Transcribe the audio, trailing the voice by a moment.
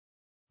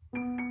Eu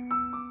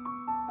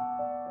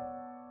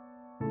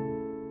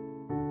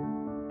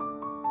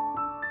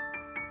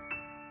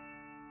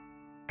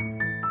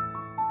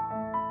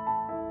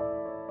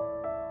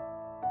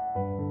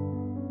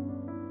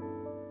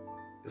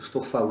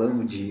estou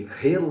falando de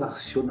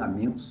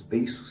relacionamentos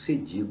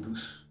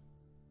bem-sucedidos.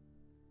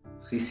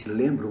 Vocês se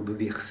lembram do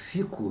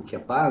versículo que é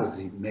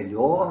base?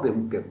 Melhor é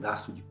um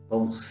pedaço de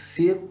pão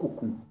seco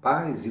com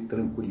paz e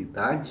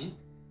tranquilidade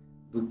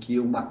do que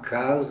uma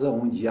casa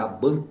onde há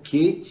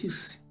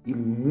banquetes e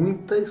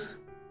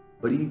muitas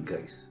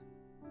brigas.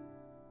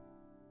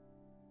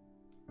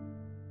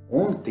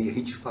 Ontem a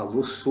gente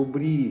falou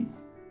sobre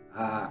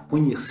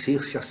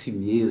conhecer-se a si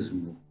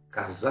mesmo.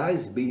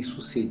 Casais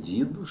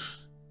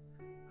bem-sucedidos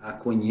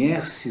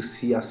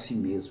conhece-se a si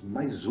mesmo.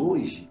 Mas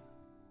hoje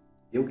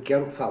eu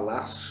quero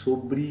falar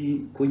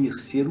sobre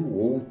conhecer o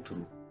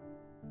outro.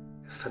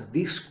 Essa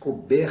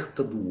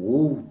descoberta do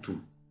outro,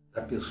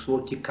 da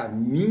pessoa que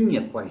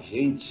caminha com a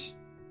gente,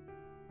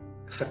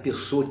 essa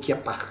pessoa que é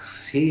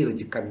parceira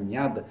de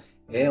caminhada,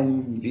 é um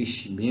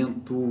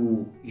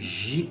investimento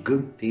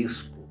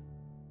gigantesco.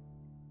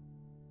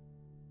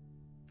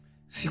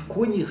 Se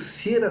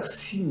conhecer a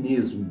si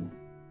mesmo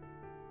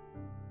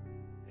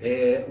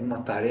é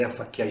uma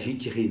tarefa que a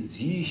gente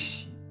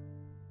resiste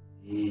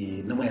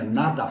e não é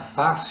nada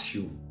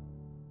fácil,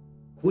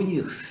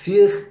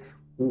 conhecer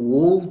o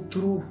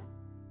outro,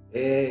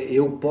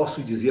 eu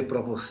posso dizer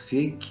para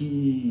você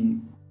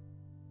que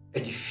é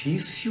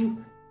difícil,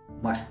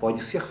 mas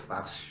pode ser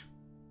fácil.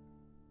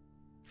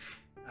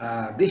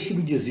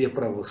 Deixe-me dizer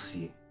para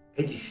você,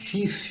 é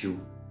difícil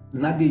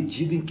na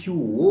medida em que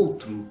o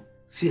outro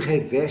se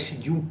reveste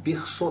de um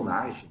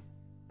personagem.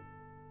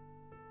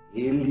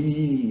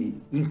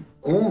 Ele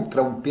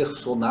encontra um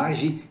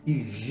personagem e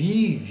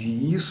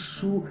vive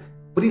isso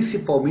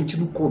principalmente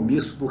no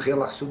começo do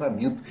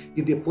relacionamento,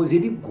 e depois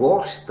ele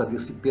gosta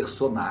desse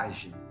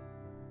personagem.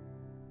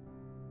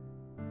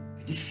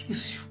 É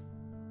difícil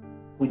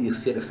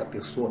conhecer essa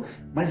pessoa,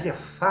 mas é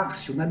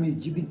fácil na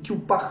medida em que o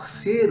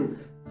parceiro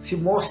se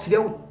mostre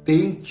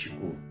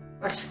autêntico,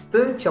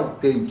 bastante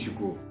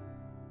autêntico.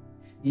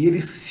 E ele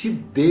se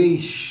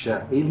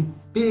deixa, ele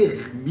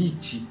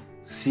permite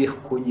ser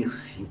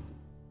conhecido.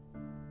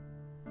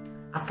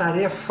 A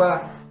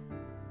tarefa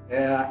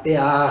é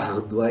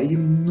árdua e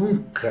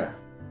nunca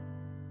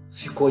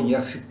se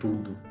conhece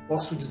tudo.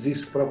 Posso dizer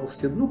isso para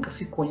você, nunca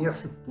se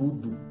conhece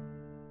tudo.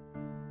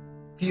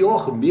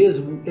 Pior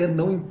mesmo é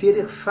não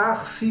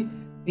interessar-se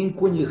em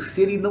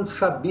conhecer e não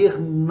saber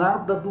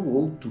nada do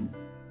outro.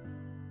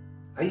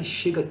 Aí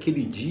chega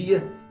aquele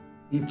dia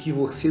em que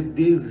você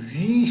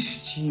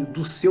desiste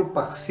do seu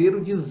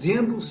parceiro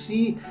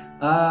dizendo-se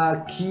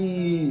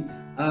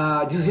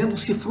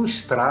dizendo-se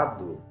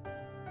frustrado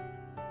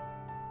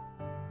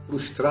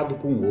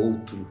com o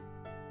outro,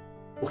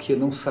 porque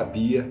não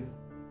sabia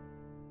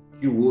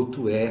que o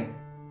outro é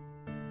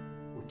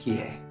o que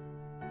é.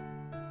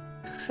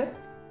 Percebe?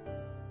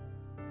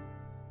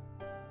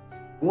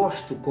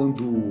 Gosto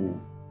quando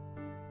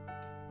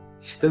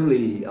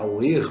Stanley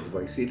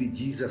Auerbach, ele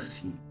diz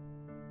assim: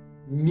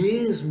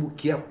 mesmo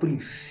que a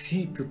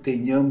princípio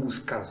tenhamos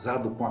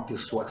casado com a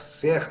pessoa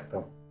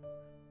certa,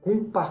 com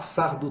o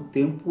passar do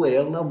tempo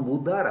ela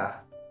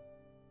mudará.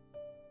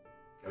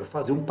 Quero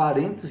fazer um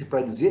parêntese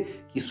para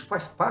dizer que isso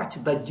faz parte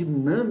da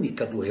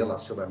dinâmica do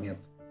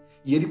relacionamento.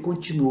 E ele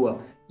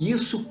continua: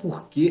 isso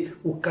porque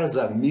o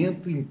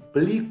casamento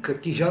implica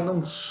que já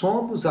não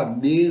somos a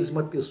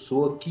mesma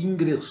pessoa que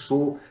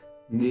ingressou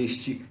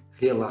neste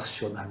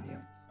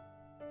relacionamento.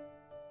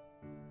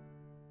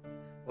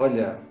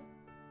 Olha,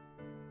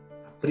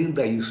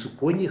 aprenda isso,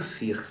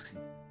 conhecer-se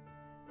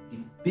e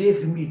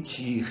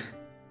permitir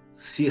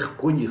ser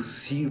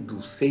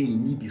conhecido sem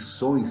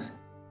inibições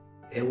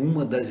é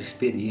uma das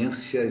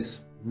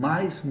experiências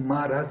mais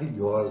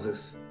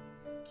maravilhosas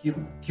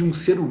que um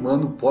ser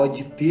humano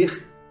pode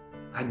ter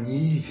a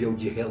nível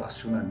de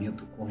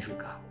relacionamento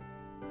conjugal.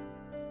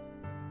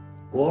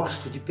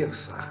 Gosto de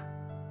pensar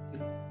que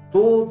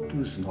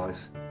todos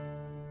nós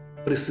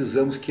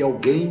precisamos que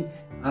alguém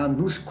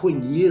nos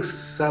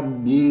conheça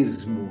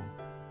mesmo,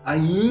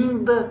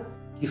 ainda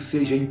que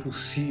seja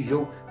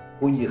impossível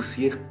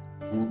conhecer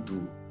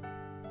tudo.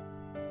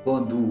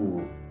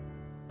 Quando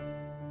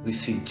nos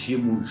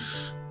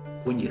sentimos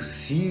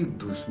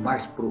conhecidos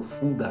mais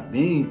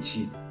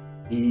profundamente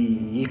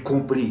e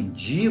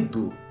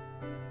compreendidos,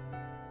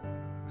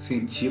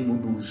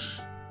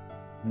 sentimos-nos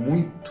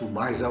muito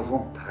mais à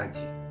vontade,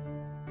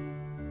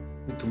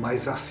 muito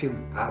mais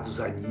assentados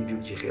a nível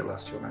de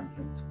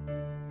relacionamento.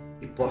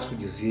 E posso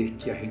dizer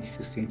que a gente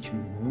se sente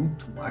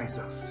muito mais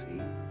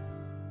aceito.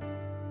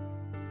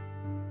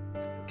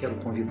 Eu quero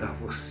convidar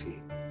você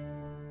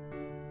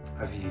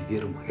a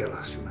viver um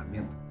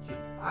relacionamento de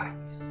paz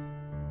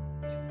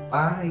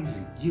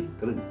e de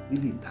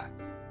tranquilidade.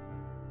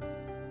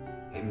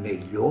 É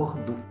melhor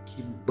do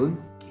que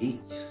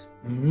banquetes,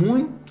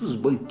 muitos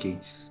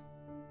banquetes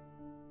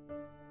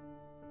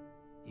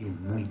e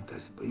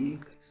muitas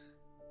brigas.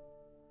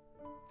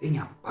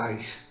 Tenha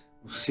paz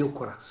no seu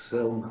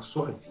coração, na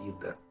sua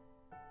vida.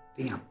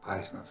 Tenha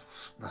paz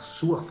na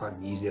sua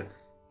família,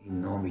 em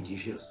nome de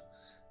Jesus.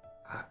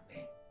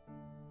 Amém.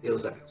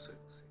 Deus abençoe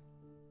você.